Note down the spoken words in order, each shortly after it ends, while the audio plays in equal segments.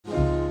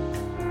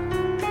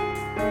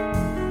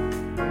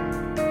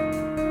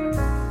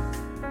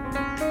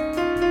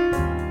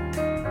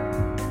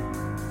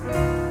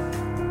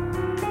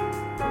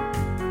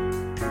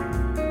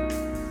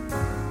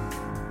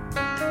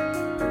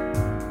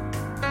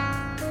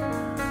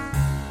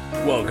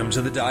Welcome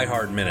to the Die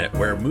Hard Minute,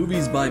 where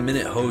Movies by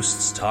Minute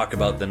hosts talk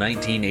about the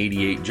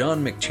 1988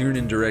 John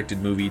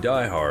McTiernan-directed movie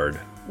Die Hard,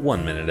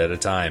 1 minute at a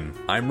time.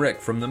 I'm Rick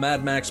from the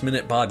Mad Max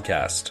Minute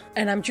podcast.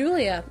 And I'm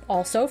Julia,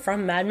 also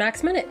from Mad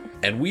Max Minute.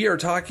 And we are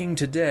talking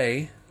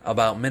today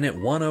about Minute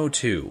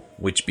 102,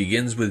 which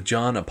begins with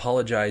John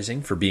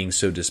apologizing for being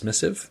so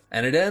dismissive,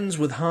 and it ends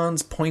with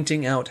Hans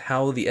pointing out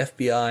how the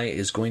FBI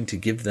is going to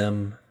give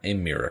them a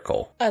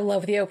miracle. I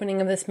love the opening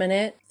of this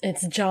minute.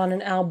 It's John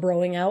and Al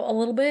broing out a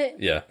little bit.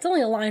 Yeah. It's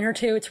only a line or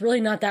two. It's really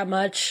not that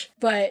much.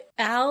 But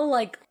Al,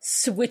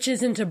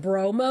 switches into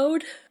bro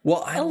mode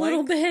a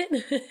little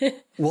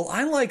bit. Well,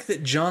 I like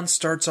that John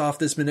starts off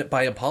this minute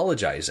by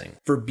apologizing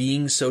for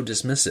being so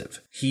dismissive.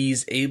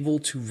 He's able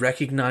to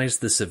recognize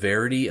the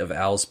severity of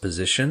Al's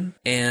position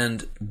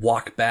and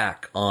walk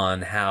back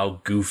on how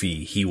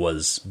goofy he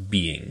was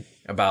being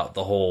about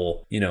the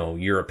whole,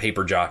 you're a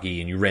paper jockey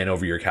and you ran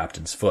over your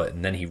captain's foot.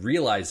 And then he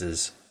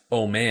realizes,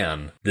 oh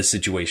man, this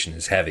situation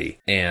is heavy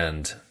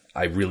and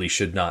I really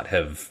should not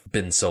have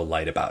been so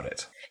light about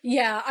it.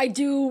 Yeah, I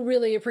do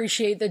really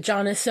appreciate that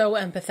John is so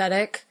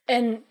empathetic.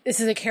 And this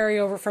is a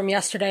carryover from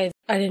yesterday.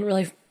 I didn't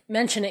really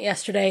mention it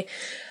yesterday.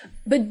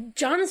 But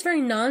John is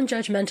very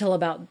non-judgmental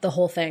about the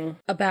whole thing,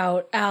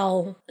 about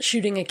Al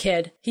shooting a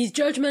kid. He's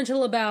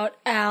judgmental about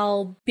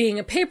Al being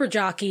a paper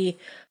jockey,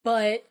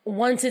 but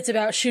once it's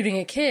about shooting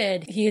a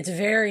kid, he gets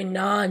very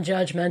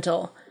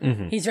non-judgmental.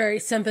 Mm-hmm. He's very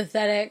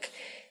sympathetic.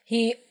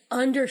 He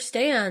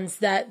understands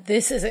that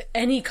this is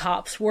any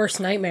cop's worst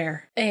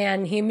nightmare.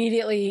 And he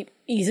immediately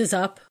eases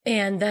up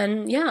and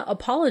then,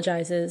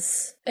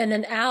 apologizes. And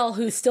then Al,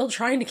 who's still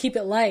trying to keep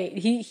it light,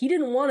 he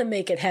didn't want to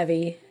make it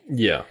heavy.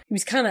 Yeah. He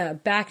was kind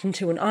of backed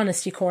into an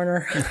honesty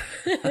corner.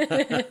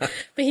 But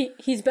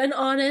he's been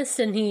honest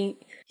and he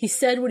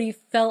said what he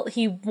felt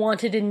he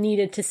wanted and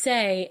needed to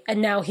say,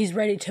 and now he's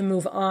ready to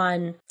move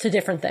on to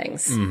different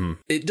things. Mm-hmm.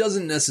 It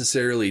doesn't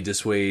necessarily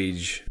dissuade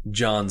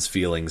John's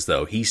feelings,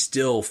 though. He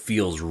still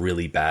feels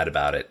really bad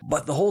about it.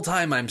 But the whole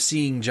time I'm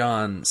seeing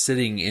John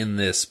sitting in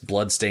this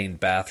bloodstained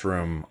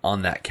bathroom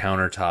on that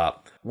countertop,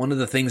 one of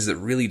the things that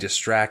really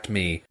distract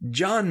me,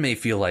 John may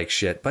feel like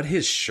shit, but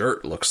his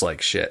shirt looks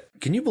like shit.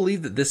 Can you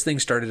believe that this thing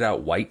started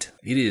out white?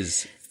 It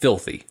is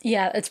filthy.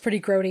 Yeah, it's pretty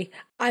grody.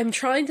 I'm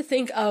trying to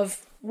think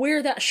of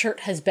where that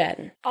shirt has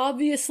been.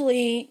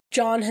 Obviously,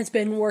 John has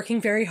been working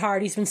very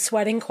hard. He's been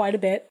sweating quite a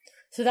bit.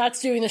 So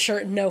that's doing the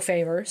shirt no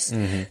favors.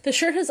 Mm-hmm. The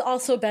shirt has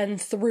also been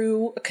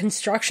through a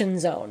construction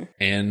zone.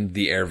 And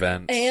the air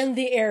vent. And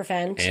the air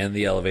vent. And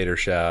the elevator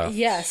shaft.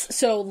 Yes.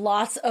 So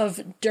lots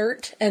of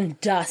dirt and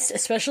dust,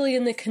 especially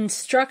in the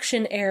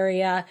construction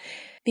area.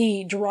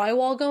 The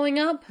drywall going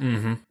up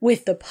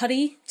with the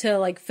putty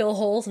to fill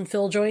holes and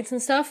fill joints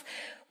and stuff.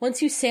 Once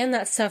you sand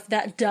that stuff,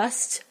 that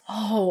dust,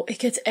 it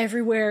gets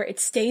everywhere. It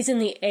stays in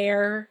the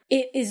air.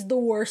 It is the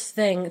worst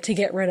thing to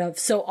get rid of.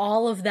 So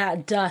all of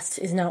that dust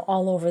is now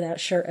all over that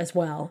shirt as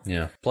well.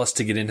 Yeah. Plus,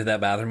 to get into that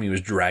bathroom, he was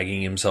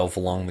dragging himself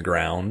along the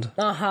ground.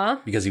 Uh-huh.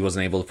 Because he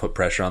wasn't able to put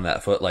pressure on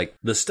that foot.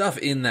 The stuff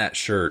in that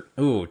shirt,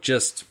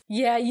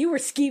 Yeah, you were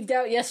skeeved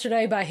out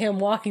yesterday by him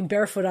walking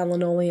barefoot on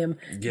linoleum.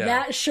 Yeah.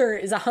 That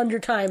shirt is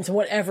 100 times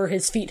whatever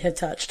his feet had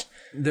touched.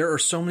 There are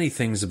so many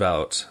things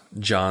about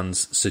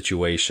John's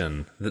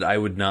situation that I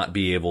would not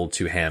be able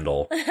to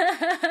handle.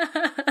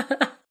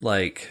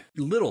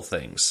 Little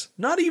things.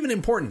 Not even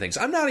important things.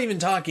 I'm not even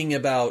talking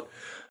about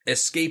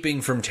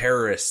escaping from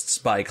terrorists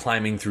by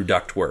climbing through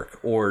ductwork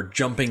or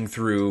jumping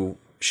through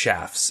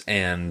shafts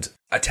and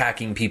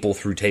attacking people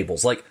through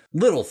tables.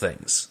 Little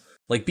things.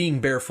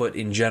 Being barefoot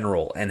in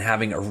general and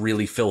having a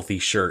really filthy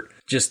shirt.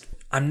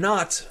 I'm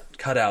not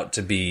cut out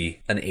to be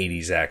an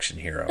 80s action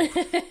hero.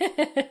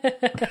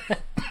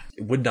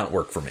 It would not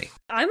work for me.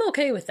 I'm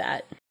okay with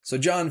that. So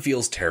John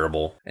feels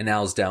terrible, and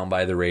Al's down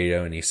by the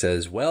radio, and he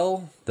says,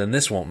 well, then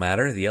this won't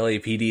matter. The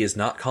LAPD is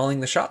not calling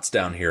the shots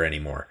down here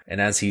anymore. And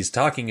as he's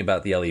talking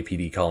about the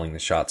LAPD calling the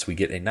shots, we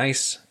get a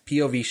nice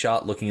POV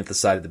shot looking at the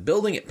side of the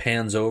building. It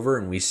pans over,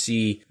 and we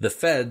see the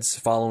feds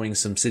following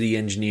some city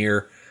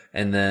engineer.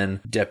 And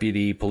then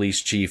Deputy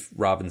Police Chief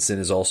Robinson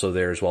is also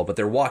there as well. But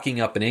they're walking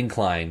up an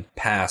incline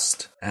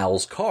past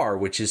Al's car,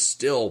 which is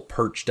still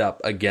perched up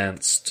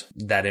against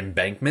that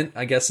embankment,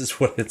 I guess is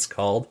what it's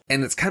called.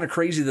 And it's kind of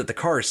crazy that the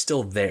car is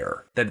still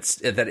there, that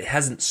it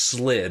hasn't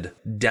slid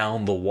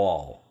down the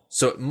wall.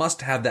 So it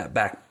must have that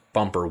back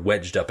bumper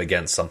wedged up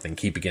against something,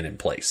 keeping it in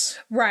place.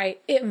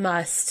 Right, it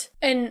must.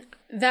 And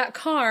that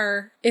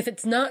car, if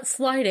it's not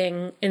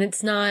sliding and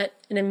it's not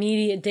an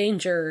immediate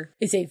danger,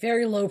 is a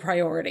very low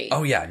priority.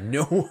 Oh yeah,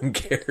 no one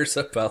cares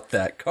about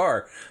that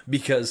car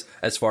because,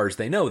 as far as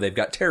they know, they've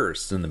got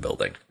terrorists in the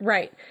building.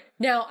 Right.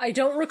 Now, I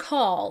don't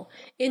recall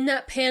in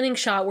that panning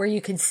shot where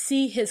you could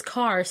see his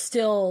car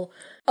still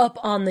up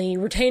on the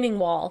retaining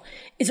wall,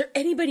 is there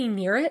anybody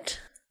near it?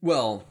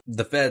 Well,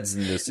 the feds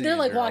in the city they're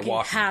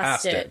walking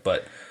past it.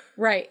 But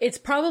Right. It's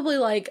probably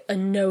like a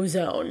no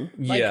zone.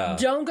 Like, Yeah.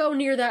 don't go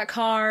near that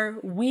car.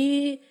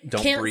 We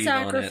Don't can't breathe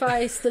on it.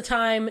 sacrifice the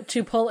time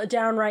to pull it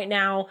down right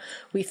now.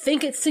 We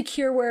think it's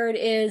secure where it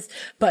is,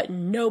 but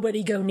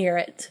nobody go near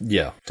it.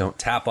 Yeah. Don't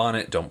tap on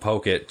it. Don't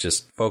poke it.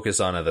 Just focus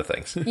on other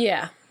things.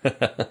 Yeah.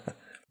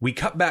 We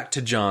cut back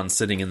to John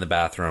sitting in the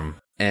bathroom,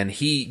 and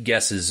he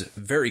guesses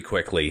very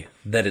quickly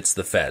that it's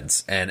the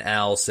feds. And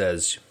Al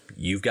says,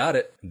 "You've got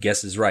it."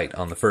 Guesses right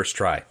on the first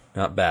try.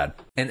 Not bad.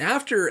 And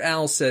after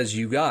Al says,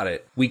 "You got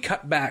it," we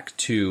cut back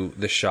to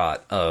the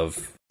shot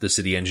of the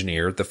city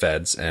engineer, the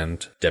feds,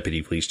 and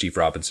Deputy Police Chief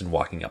Robinson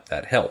walking up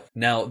that hill.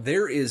 Now,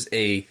 there is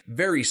a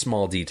very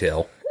small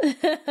detail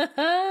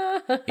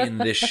in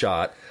this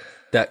shot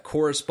that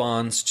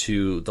corresponds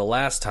to the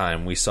last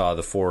time we saw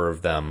the four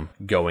of them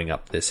going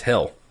up this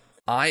hill.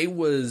 I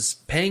was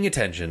paying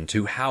attention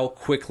to how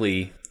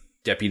quickly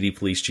Deputy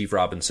Police Chief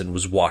Robinson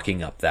was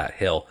walking up that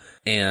hill,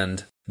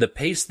 and the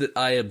pace that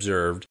I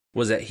observed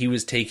was that he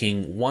was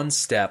taking one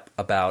step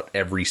about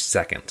every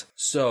second.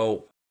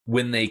 So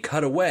when they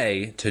cut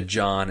away to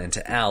John and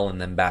to Al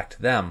and then back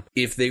to them,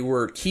 if they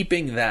were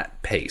keeping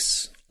that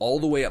pace all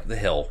the way up the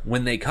hill,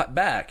 when they cut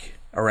back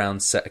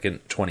around second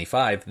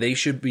 25, they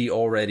should be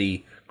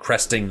already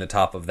cresting the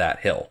top of that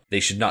hill. They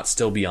should not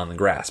still be on the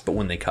grass. But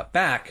when they cut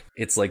back,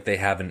 it's like they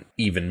haven't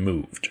even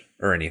moved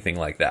or anything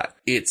like that.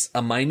 It's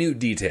a minute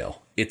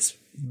detail. It's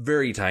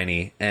very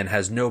tiny and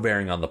has no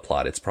bearing on the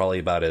plot. It's probably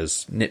about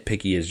as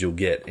nitpicky as you'll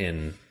get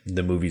in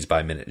the movies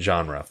by minute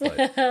genre.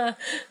 But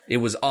it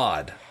was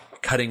odd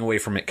cutting away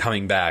from it,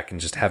 coming back, and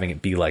just having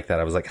it be like that.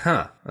 I was like,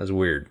 that's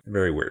weird.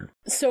 Very weird.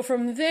 So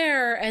from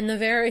there and the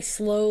very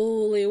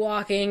slowly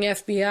walking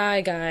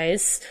FBI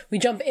guys, we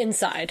jump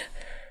inside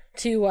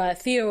to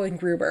Theo and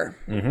Gruber.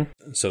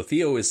 Mm-hmm. So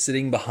Theo is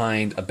sitting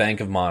behind a bank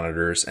of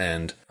monitors,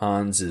 and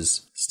Hans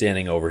is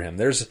standing over him.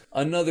 There's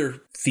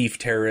another thief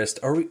terrorist.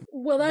 Are we?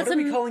 Well, what are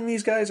we calling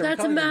these guys? Are we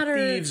calling them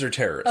thieves or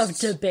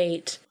terrorists? Of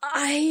debate.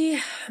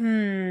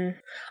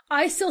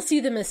 I still see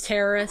them as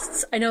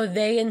terrorists. I know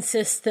they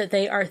insist that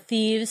they are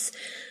thieves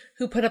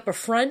who put up a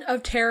front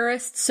of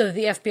terrorists so that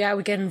the FBI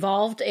would get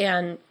involved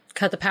and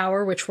cut the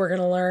power, which we're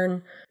going to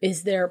learn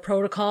is their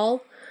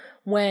protocol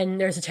when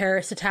there's a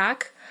terrorist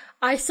attack.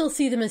 I still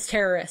see them as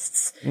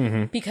terrorists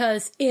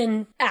because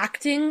in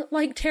acting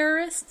like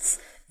terrorists,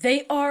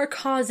 they are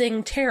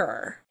causing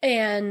terror.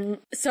 And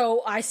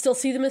so I still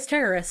see them as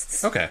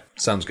terrorists. Okay,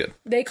 sounds good.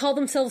 They call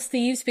themselves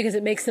thieves because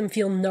it makes them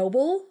feel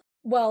noble.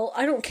 Well,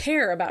 I don't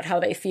care about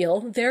how they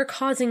feel. They're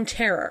causing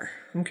terror.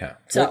 Okay.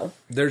 So well,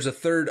 there's a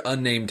third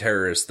unnamed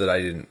terrorist that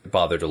I didn't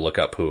bother to look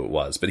up who it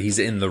was, but he's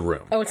in the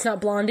room. Oh, it's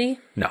not Blondie?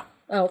 No.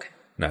 Oh, okay.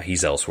 No,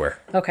 he's elsewhere.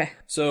 Okay.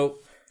 So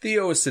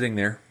Theo is sitting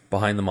there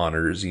behind the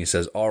monitors, and he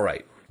says, "All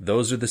right,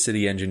 those are the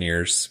city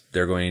engineers.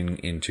 They're going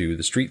into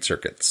the street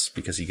circuits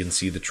because he can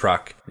see the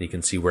truck. He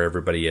can see where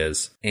everybody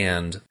is."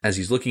 And as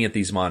he's looking at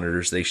these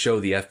monitors, they show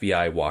the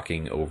FBI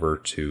walking over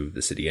to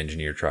the city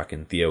engineer truck.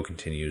 And Theo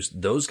continues,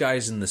 "Those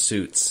guys in the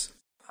suits,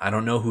 I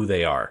don't know who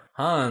they are."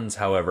 Hans,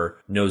 however,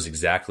 knows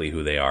exactly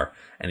who they are.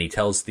 And he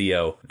tells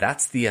Theo,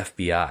 "That's the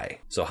FBI."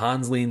 So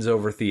Hans leans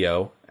over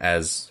Theo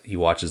as he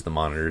watches the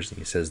monitors, and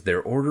he says,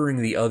 "They're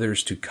ordering the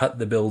others to cut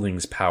the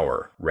building's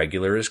power,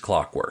 regular as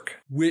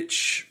clockwork."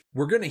 Which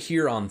we're going to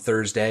hear on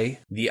Thursday,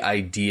 the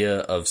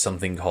idea of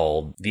something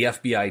called the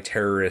FBI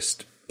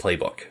Terrorist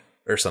Playbook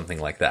or something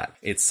like that.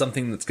 It's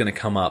something that's going to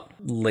come up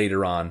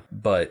later on,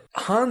 but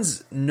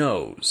Hans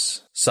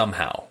knows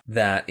somehow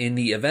that in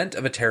the event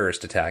of a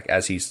terrorist attack,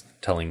 as he's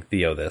telling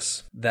Theo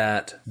this,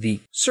 that the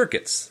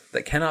circuits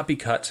that cannot be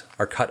cut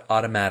are cut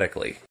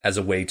automatically as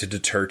a way to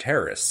deter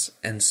terrorists.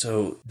 And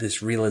so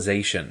this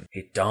realization,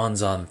 it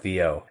dawns on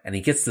Theo, and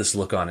he gets this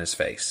look on his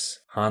face.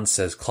 Hans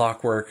says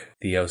clockwork,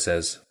 Theo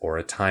says, or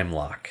a time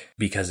lock.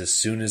 Because as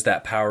soon as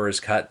that power is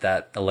cut,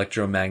 that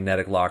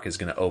electromagnetic lock is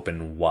going to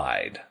open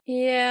wide.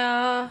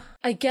 Yeah,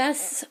 I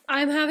guess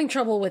I'm having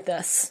trouble with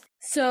this.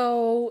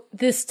 So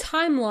this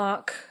time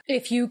lock,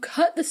 if you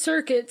cut the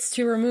circuits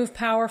to remove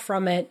power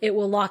from it, it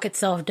will lock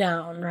itself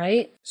down,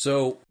 right?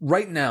 So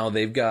right now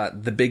they've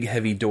got the big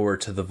heavy door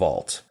to the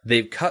vault.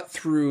 They've cut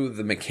through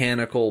the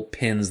mechanical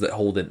pins that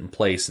hold it in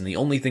place, and the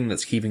only thing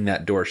that's keeping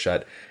that door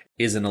shut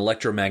is an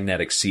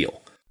electromagnetic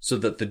seal, so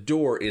that the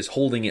door is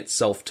holding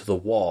itself to the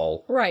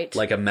wall, right,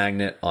 like a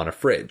magnet on a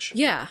fridge.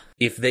 Yeah.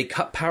 If they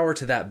cut power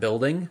to that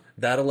building,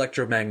 that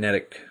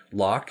electromagnetic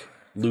lock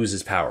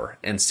loses power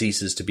and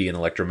ceases to be an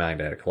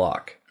electromagnetic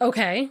lock.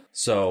 Okay.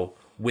 So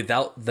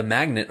without the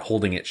magnet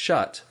holding it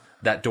shut,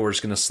 that door is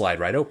going to slide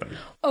right open.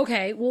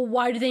 Okay, well,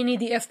 why do they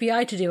need the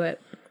FBI to do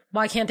it?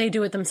 Why can't they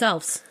do it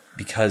themselves?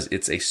 Because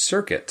it's a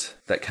circuit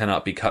that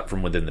cannot be cut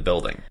from within the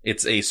building.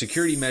 It's a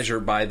security measure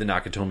by the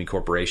Nakatomi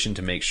Corporation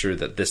to make sure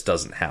that this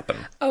doesn't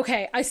happen.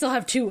 Okay, I still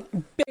have two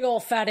big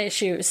old fat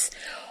issues.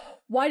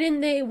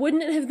 Wouldn't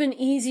it have been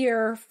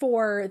easier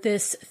for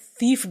this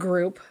thief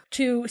group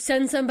to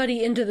send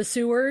somebody into the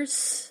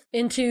sewers,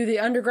 into the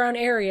underground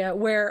area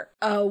where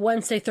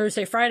Wednesday,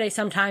 Thursday, Friday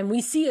sometime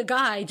we see a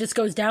guy just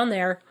goes down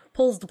there,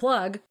 pulls the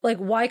plug? Like,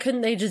 why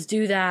couldn't they just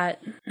do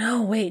that?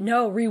 No, wait,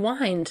 no,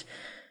 rewind.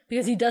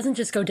 because he doesn't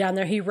just go down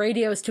there. He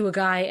radios to a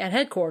guy at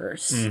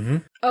headquarters.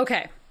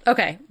 Okay.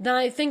 Then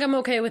I think I'm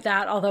okay with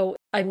that, although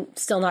I'm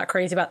still not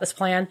crazy about this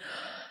plan.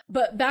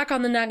 But back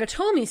on the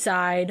Nagatomi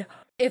side,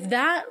 if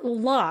that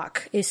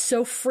lock is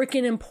so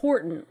freaking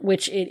important,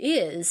 which it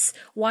is,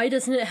 why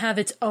doesn't it have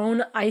its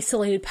own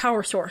isolated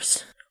power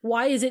source?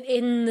 Why is it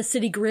in the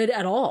city grid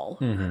at all?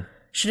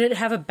 Should it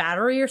have a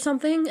battery or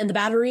something? And the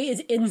battery is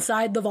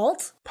inside the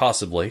vault?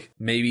 Possibly.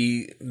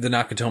 Maybe the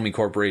Nakatomi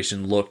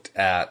Corporation looked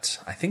at,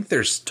 I think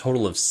there's a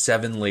total of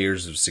 7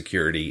 layers of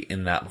security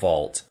in that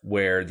vault,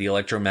 where the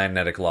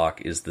electromagnetic lock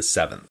is the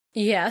 7th.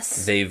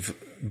 Yes. They've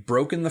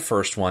broken the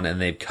first one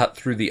and they've cut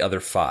through the other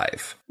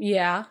 5.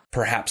 Yeah.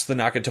 Perhaps the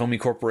Nakatomi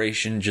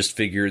Corporation just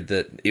figured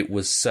that it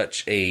was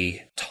such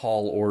a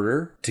tall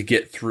order to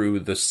get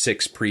through the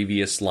 6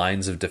 previous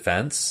lines of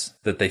defense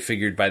that they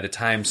figured by the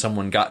time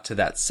someone got to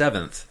that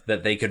 7th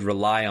that they could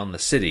rely on the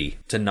city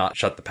to not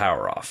shut the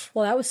power off.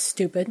 Well, that was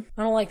stupid.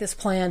 I don't like this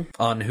plan.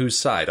 On whose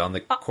side? On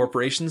the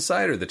corporation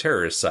side or the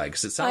terrorist side?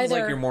 Because it sounds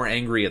like you're more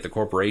angry at the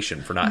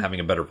corporation for not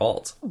having a better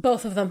vault.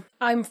 Both of them.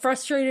 I'm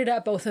frustrated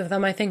at both of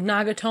them. I think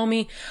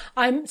Nagatomi,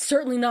 I'm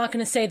certainly not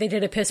going to say they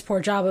did a piss poor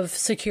job of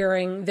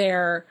securing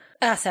their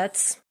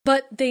assets,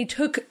 but they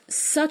took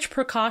such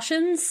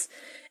precautions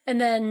and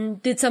then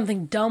did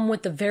something dumb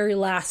with the very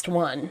last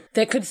one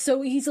that could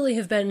so easily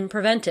have been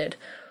prevented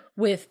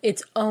with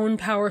its own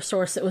power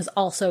source that was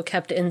also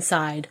kept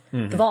inside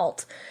the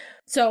vault.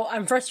 So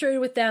I'm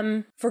frustrated with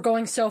them for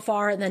going so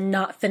far and then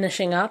not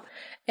finishing up.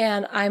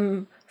 And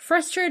I'm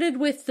frustrated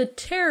with the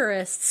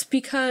terrorists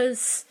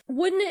because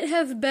wouldn't it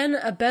have been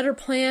a better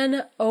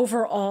plan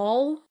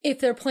overall if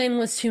their plan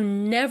was to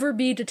never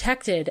be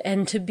detected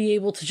and to be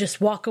able to just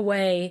walk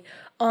away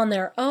on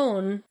their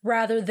own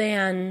rather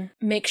than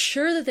make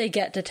sure that they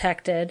get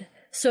detected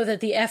so that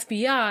the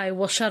FBI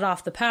will shut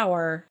off the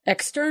power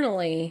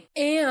externally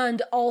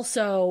and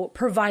also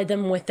provide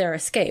them with their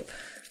escape?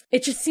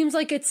 It just seems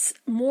like it's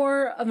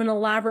more of an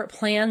elaborate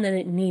plan than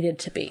it needed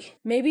to be.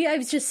 Maybe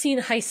I've just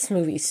seen heist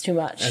movies too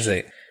much.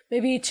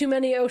 Maybe too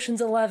many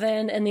Ocean's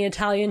 11 and The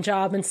Italian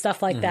Job and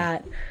stuff like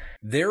that.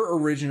 Their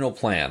original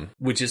plan,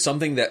 which is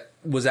something that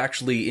was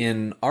actually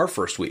in our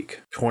first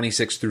week,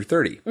 26 through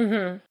 30.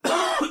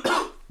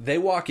 They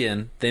walk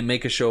in, they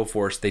make a show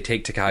force, they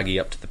take Takagi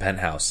up to the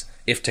penthouse.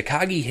 If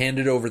Takagi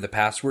handed over the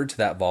password to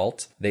that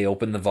vault, they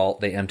open the vault,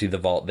 they empty the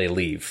vault, they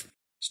leave.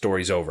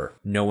 Story's over.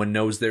 No one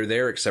knows they're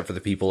there except for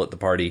the people at the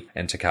party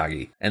and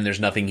Takagi. And there's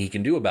nothing he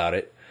can do about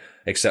it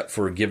except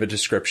for give a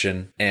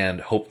description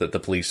and hope that the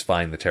police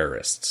find the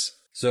terrorists.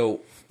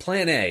 So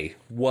plan A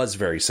was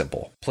very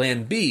simple.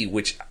 Plan B,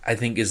 which I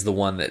think is the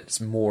one that's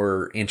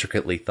more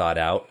intricately thought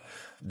out,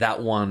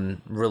 that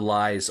one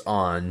relies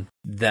on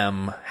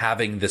them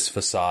having this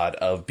facade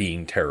of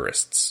being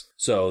terrorists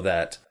so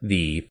that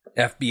the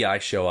FBI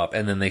show up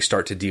and then they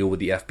start to deal with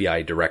the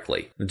FBI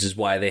directly, which is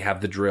why they have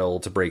the drill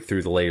to break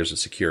through the layers of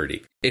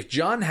security. If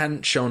John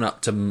hadn't shown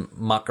up to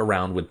muck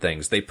around with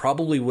things, they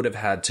probably would have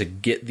had to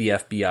get the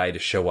FBI to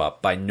show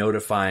up by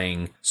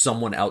notifying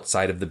someone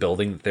outside of the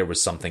building that there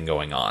was something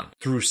going on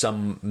through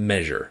some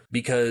measure.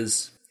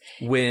 Because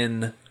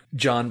when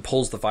John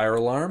pulls the fire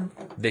alarm,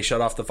 they shut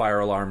off the fire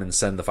alarm and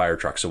send the fire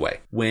trucks away.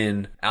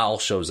 When Al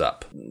shows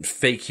up,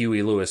 fake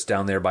Huey Lewis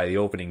down there by the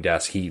opening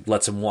desk, he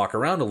lets him walk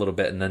around a little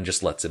bit and then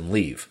just lets him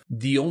leave.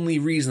 The only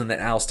reason that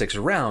Al sticks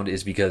around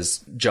is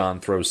because John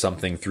throws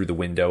something through the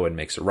window and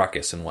makes a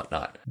ruckus and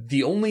whatnot.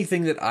 The only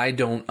thing that I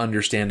don't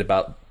understand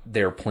about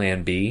their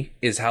plan B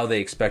is how they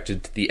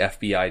expected the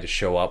FBI to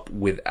show up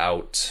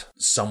without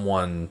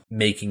someone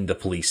making the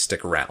police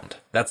stick around.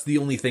 That's the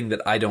only thing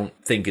that I don't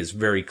think is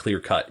very clear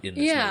cut in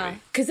this movie. Yeah,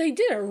 because they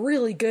did a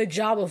really good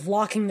job of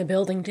locking the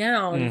building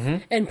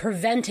down and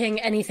preventing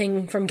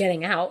anything from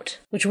getting out,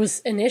 which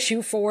was an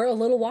issue for a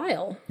little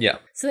while. Yeah.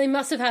 So they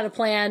must have had a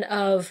plan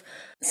of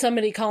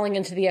somebody calling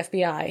into the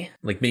FBI.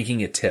 Like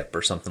making a tip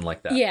or something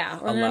like that. Yeah,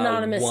 an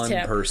anonymous one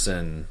tip.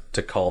 Person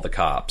to call the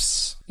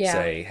cops. Yeah.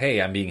 Say,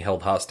 hey, I'm being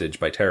held hostage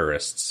by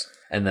terrorists.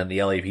 And then the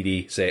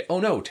LAPD say, oh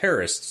no,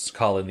 terrorists,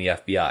 call in the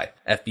FBI.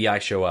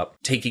 FBI show up,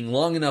 taking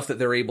long enough that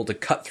they're able to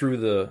cut through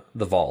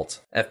the vault.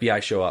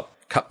 FBI show up,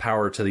 cut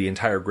power to the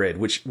entire grid,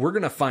 which we're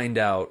going to find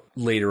out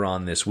later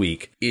on this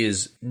week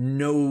is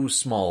no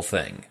small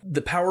thing.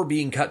 The power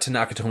being cut to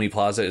Nakatomi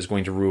Plaza is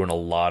going to ruin a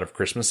lot of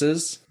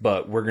Christmases,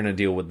 but we're going to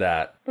deal with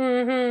that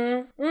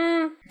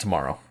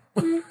tomorrow.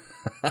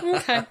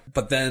 Okay.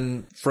 But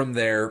then from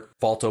there,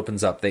 vault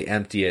opens up, they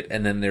empty it,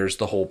 and then there's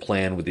the whole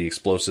plan with the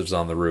explosives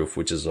on the roof,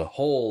 which is a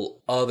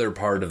whole other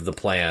part of the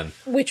plan.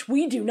 Which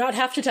we do not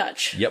have to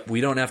touch. Yep,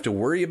 we don't have to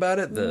worry about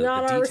it. The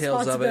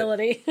details of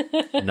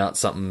it, not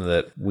something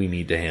that we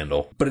need to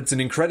handle. But it's an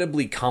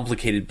incredibly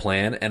complicated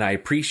plan, and I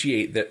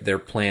appreciate that their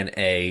plan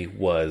A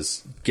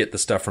was get the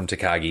stuff from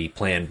Takagi.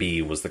 Plan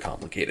B was the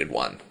complicated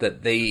one.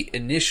 That they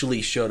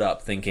initially showed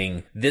up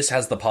thinking, this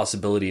has the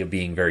possibility of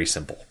being very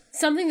simple.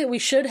 Something that we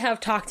should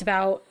have talked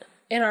about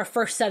in our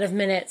first set of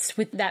minutes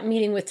with that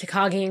meeting with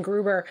Takagi and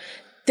Gruber,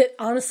 that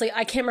honestly,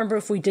 I can't remember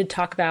if we did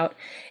talk about.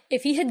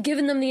 If he had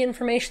given them the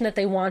information that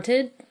they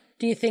wanted,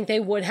 Do you think they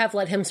would have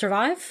let him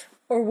survive?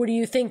 Or would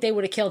you think they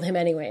would have killed him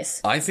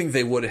anyways? I think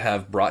they would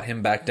have brought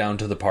him back down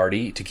to the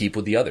party to keep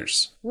with the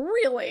others.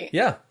 Really?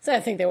 Yeah. So I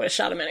think they would have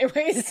shot him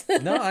anyways.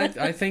 No,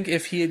 I think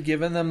if he had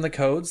given them the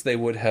codes, they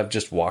would have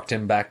just walked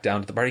him back down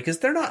to the party, because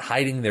they're not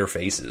hiding their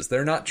faces.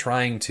 They're not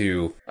trying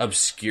to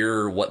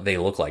obscure what they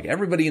look like.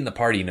 Everybody in the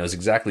party knows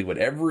exactly what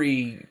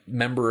every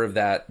member of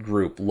that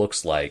group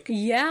looks like.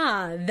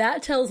 Yeah,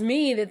 that tells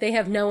me that they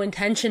have no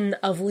intention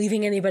of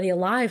leaving anybody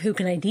alive who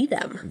can ID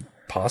them.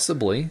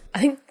 Possibly.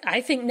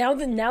 I think now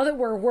that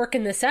we're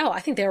working this out, I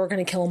think they were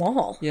going to kill them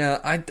all. Yeah,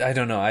 I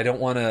don't know. I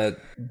don't want to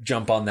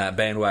jump on that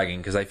bandwagon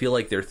because I feel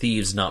like they're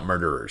thieves, not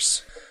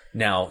murderers.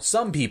 Now,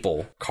 some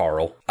people,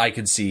 Carl, I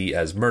could see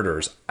as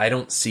murderers. I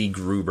don't see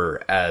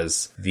Gruber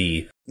as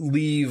the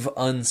leave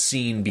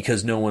unseen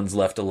because no one's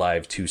left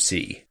alive to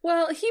see.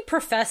 Well, he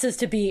professes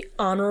to be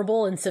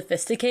honorable and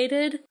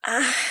sophisticated.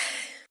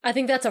 I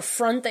think that's a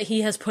front that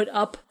he has put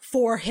up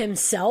for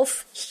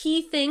himself.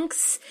 He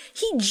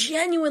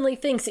genuinely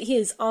thinks that he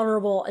is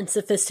honorable and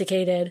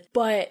sophisticated,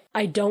 but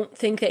I don't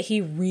think that he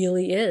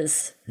really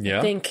is. Yeah.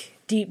 I think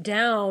deep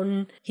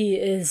down, he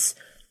is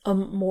a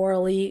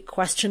morally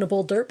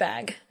questionable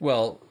dirtbag.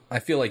 Well, I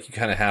feel like you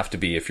kind of have to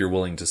be if you're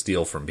willing to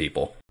steal from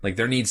people. Like,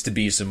 there needs to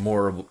be some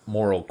more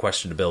moral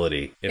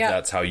questionability if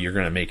that's how you're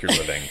going to make your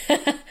living.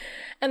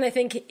 And I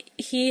think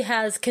he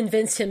has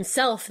convinced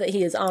himself that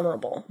he is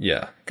honorable.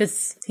 Yeah.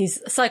 Because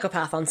he's a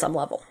psychopath on some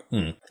level.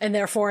 And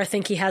therefore, I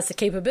think he has the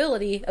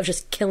capability of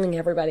just killing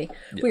everybody.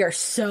 Yeah. We are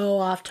so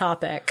off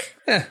topic.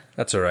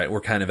 That's all right.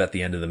 We're kind of at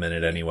the end of the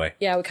minute anyway.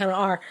 Yeah, we kind of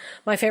are.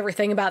 My favorite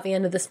thing about the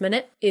end of this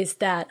minute is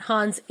that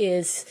Hans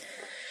is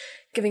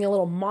giving a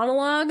little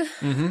monologue.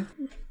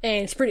 Mm-hmm.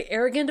 And he's pretty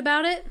arrogant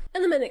about it.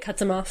 And the minute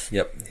cuts him off.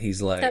 Yep.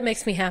 He's like... That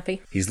makes me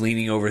happy. He's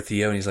leaning over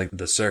Theo and he's like,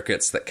 the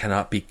circuits that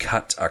cannot be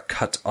cut are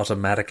cut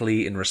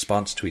automatically in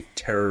response to a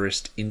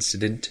terrorist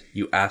incident.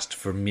 You asked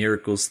for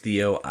miracles,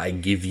 Theo. I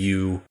give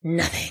you...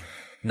 Nothing.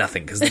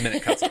 Nothing, because the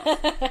minute cuts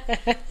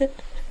off.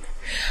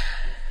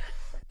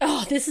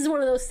 Oh, this is one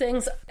of those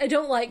things. I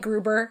don't like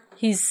Gruber.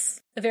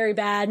 He's a very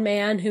bad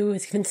man who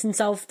has convinced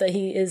himself that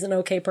he is an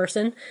okay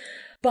person.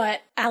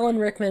 But Alan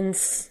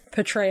Rickman's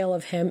portrayal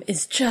of him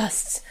is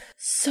just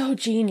so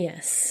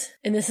genius.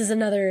 And this is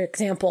another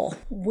example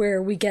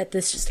where we get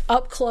this just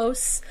up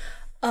close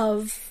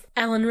of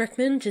Alan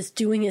Rickman just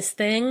doing his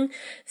thing,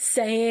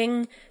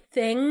 saying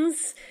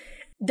things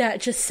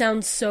that just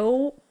sound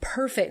so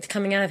perfect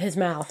coming out of his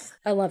mouth.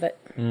 I love it.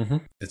 Mm-hmm.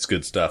 It's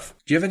good stuff.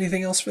 Do you have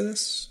anything else for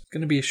this? It's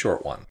going to be a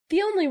short one.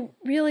 The only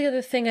really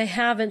other thing I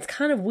have, and it's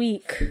kind of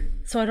weak,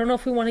 so I don't know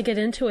if we want to get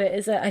into it,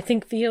 is that I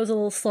think Theo's a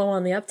little slow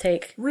on the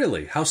uptake.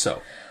 Really? How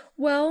so?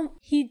 Well,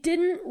 he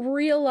didn't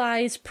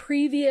realize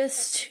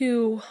previous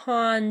to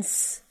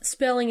Hans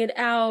spelling it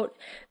out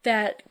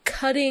that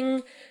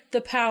cutting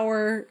the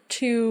power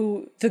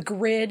to the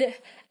grid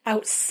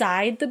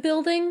outside the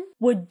building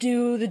would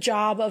do the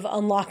job of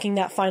unlocking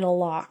that final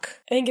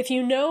lock. I think if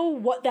you know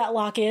what that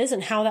lock is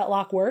and how that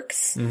lock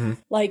works,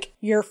 like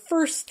your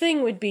first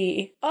thing would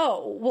be,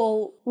 oh,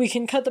 well, we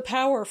can cut the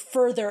power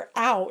further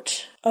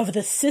out of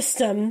the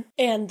system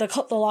and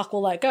the lock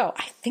will let go.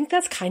 I think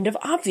that's kind of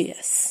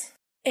obvious.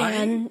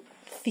 And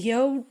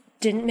Theo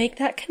didn't make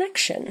that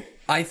connection.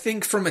 I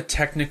think from a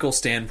technical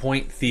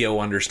standpoint, Theo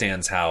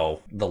understands how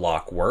the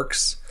lock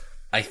works.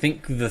 I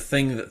think the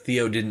thing that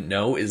Theo didn't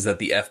know is that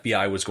the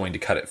FBI was going to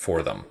cut it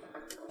for them.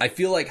 I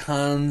feel like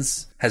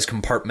Hans has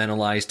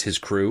compartmentalized his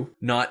crew.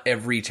 Not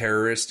every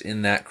terrorist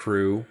in that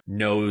crew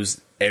knows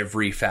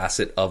every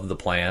facet of the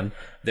plan.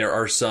 There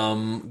are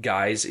some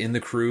guys in the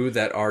crew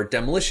that are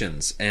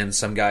demolitions, and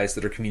some guys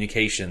that are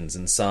communications,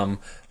 and some,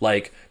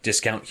 like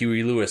Discount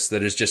Huey Lewis,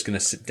 that is just going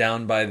to sit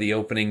down by the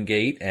opening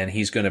gate, and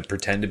he's going to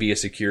pretend to be a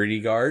security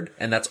guard,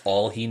 and that's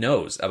all he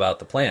knows about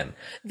the plan.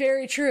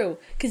 Very true.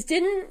 Because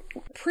didn't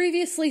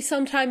previously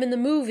sometime in the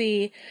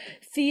movie,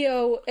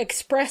 Theo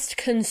expressed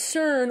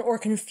concern or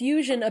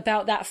confusion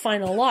about that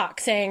final lock,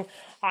 saying,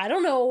 I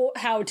don't know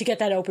how to get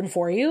that open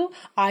for you.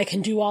 I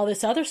can do all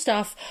this other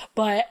stuff,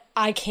 but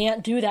I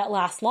can't do that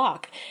last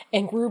lock.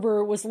 And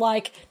Gruber was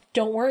like,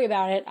 don't worry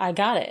about it. I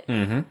got it.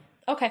 Mm-hmm.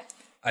 Okay.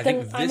 I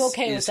think this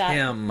is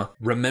him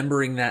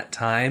remembering that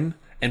time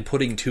and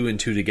putting two and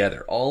two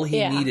together. All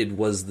he needed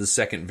was the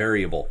second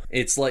variable.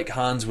 It's like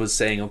Hans was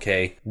saying,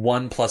 okay,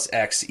 1 plus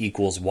X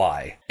equals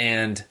Y.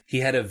 And he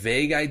had a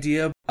vague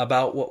idea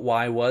about what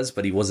Y was,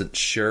 but he wasn't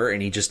sure,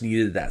 and he just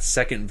needed that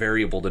second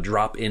variable to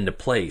drop into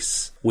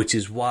place, which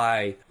is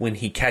why when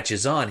he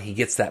catches on, he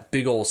gets that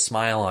big old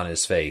smile on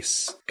his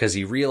face, because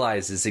he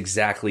realizes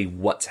exactly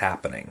what's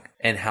happening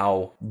and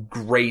how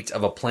great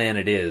of a plan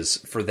it is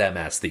for them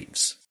as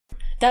thieves.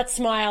 That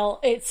smile,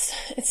 it's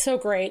so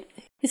great.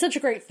 He's such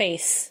a great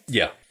face.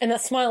 Yeah. And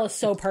that smile is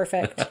so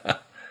perfect.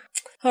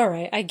 All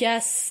right, I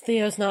guess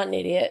Theo's not an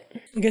idiot.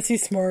 I guess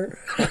he's smart.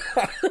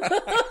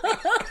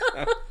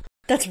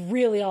 That's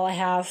really all I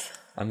have.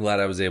 I'm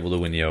glad I was able to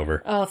win you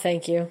over. Oh,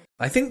 thank you.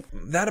 I think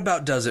that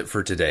about does it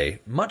for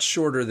today. Much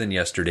shorter than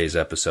yesterday's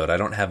episode. I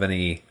don't have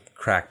any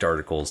cracked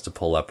articles to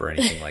pull up or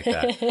anything like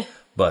that.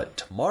 But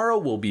tomorrow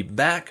we'll be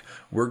back.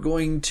 We're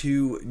going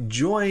to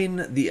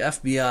join the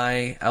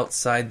FBI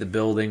outside the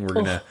building. We're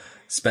going to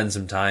spend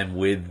some time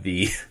with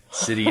the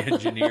city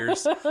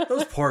engineers.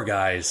 Those poor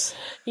guys.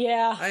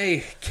 Yeah.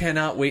 I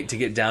cannot wait to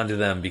get down to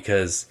them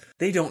because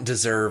they don't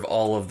deserve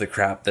all of the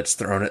crap that's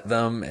thrown at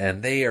them,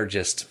 and they are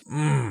just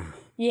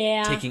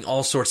taking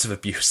all sorts of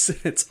abuse.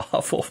 It's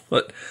awful,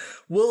 but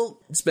we'll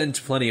spend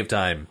plenty of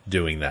time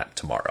doing that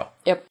tomorrow.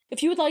 Yep.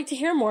 If you would like to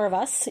hear more of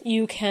us,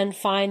 you can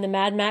find the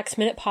Mad Max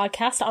Minute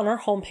podcast on our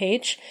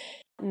homepage,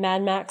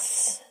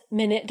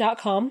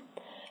 madmaxminute.com.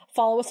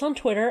 Follow us on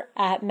Twitter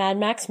at Mad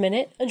Max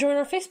Minute and join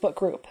our Facebook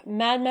group,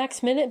 Mad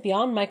Max Minute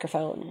Beyond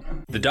Microphone.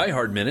 The Die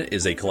Hard Minute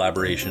is a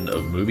collaboration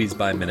of Movies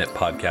by Minute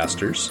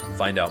podcasters.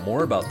 Find out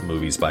more about the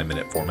Movies by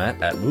Minute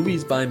format at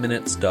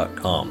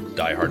moviesbyminutes.com.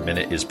 Die Hard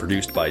Minute is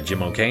produced by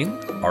Jim O'Kane.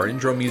 Our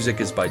intro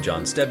music is by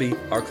John Stebby.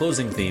 Our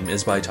closing theme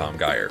is by Tom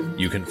Geyer.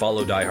 You can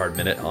follow Die Hard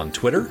Minute on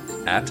Twitter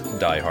at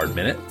Die Hard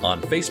Minute,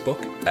 on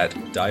Facebook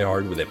at Die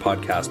Hard with a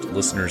Podcast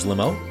Listener's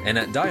Limo, and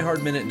at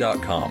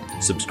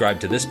diehardminute.com. Subscribe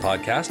to this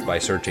podcast by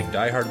searching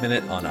Die Hard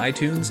Minute on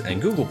iTunes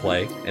and Google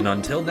Play, and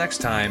until next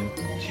time,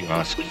 you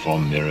ask for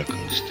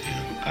miracles,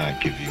 dear, I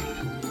give you.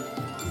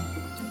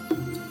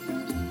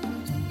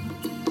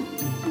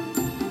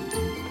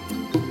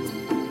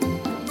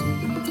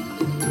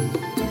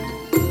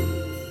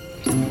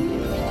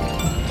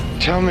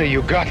 Tell me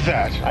you got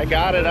that. I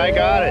got it.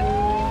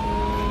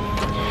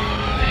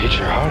 Hit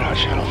your heart out,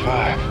 Channel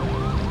 5.